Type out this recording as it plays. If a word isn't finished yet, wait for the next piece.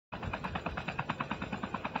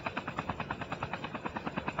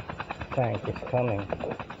tank is coming.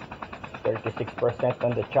 36%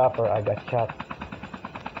 on the chopper. I got shot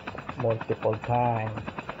multiple times.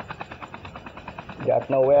 Got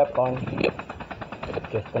no weapon,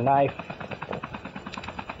 just a knife.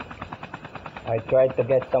 I tried to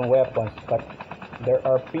get some weapons, but there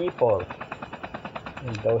are people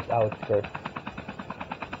in those outskirts.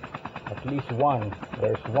 At least one.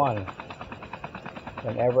 There's one.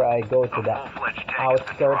 Whenever I go to the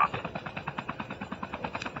outskirts,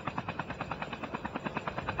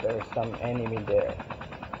 there's some enemy there.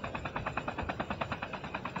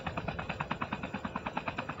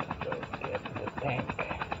 Go get the tank.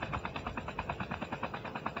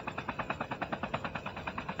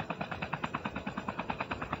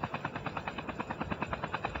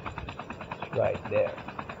 It's right there.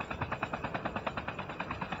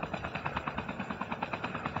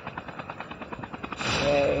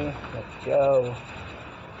 Okay, let's go.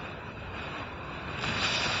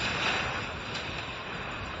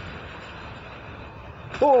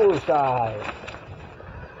 Bullseye!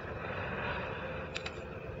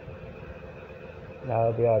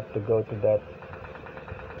 Now we have to go to that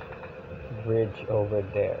bridge over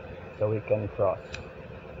there so we can cross.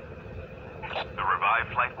 The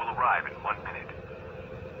revived flight will arrive in 1 minute.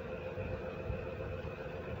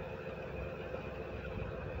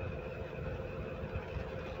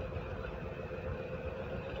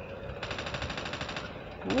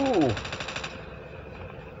 Ooh!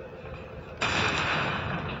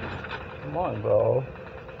 Come on, bro.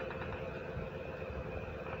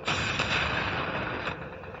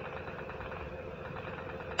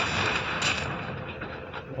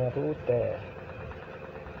 Marute.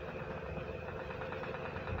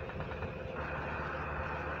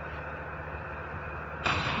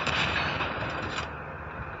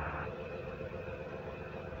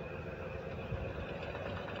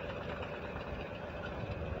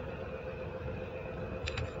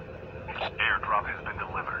 Airdrop has been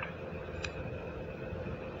delivered.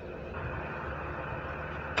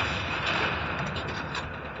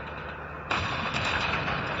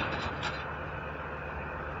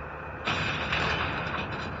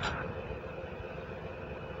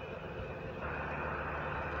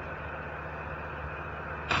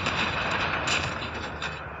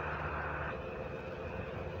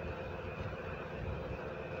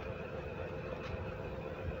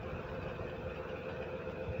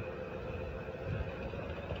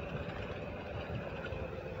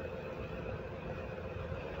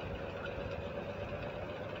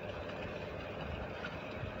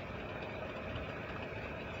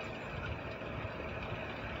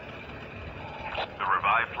 The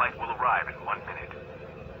revived flight will arrive in 1 minute.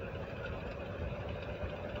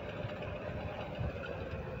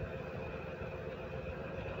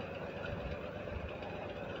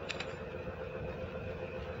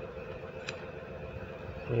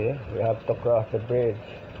 See, we have to cross the bridge.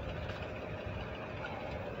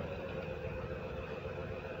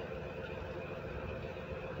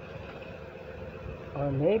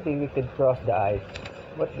 Or maybe we could cross the ice.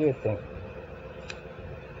 What do you think?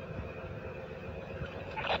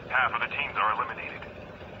 Half of the teams are eliminated.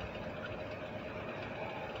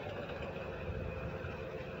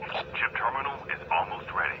 Chip terminal is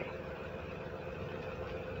almost ready.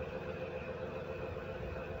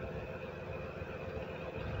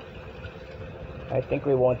 I think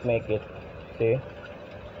we won't make it. See?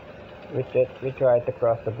 We tried to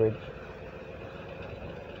cross the bridge.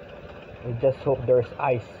 We just hope there's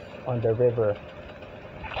ice on the river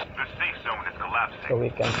The safe zone is collapsing. so we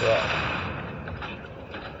can cross.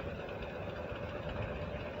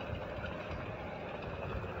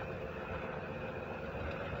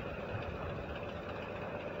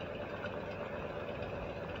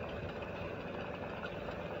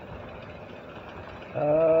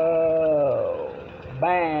 Oh,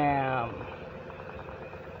 bam!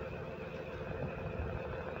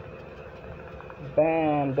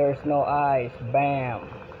 Bam, there's no ice. Bam!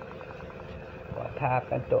 What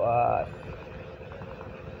happened to us?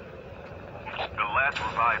 The last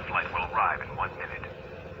revived flight will arrive in 1 minute.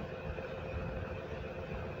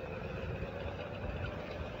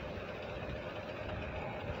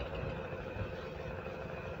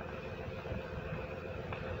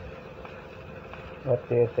 What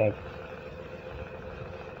do you think?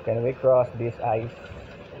 Can we cross this ice?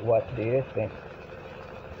 What do you think?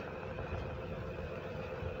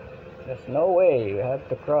 There's no way. We have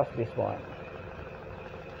to cross this one.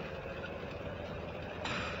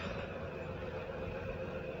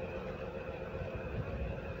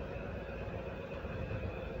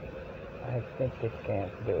 I think it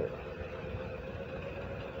can't do it.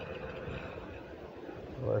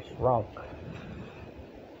 We're shrunk.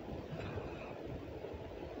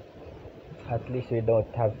 At least we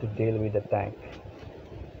don't have to deal with the tank.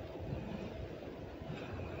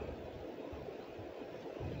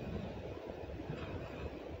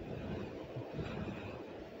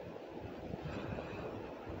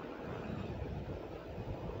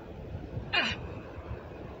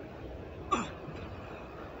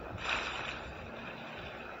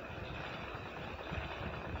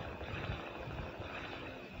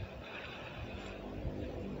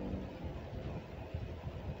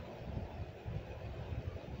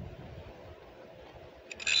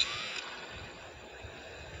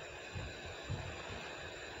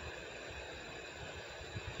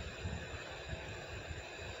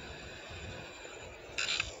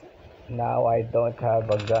 Now I don't have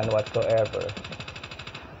a gun whatsoever.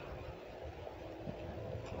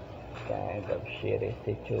 Kind of shitty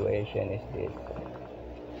situation is this?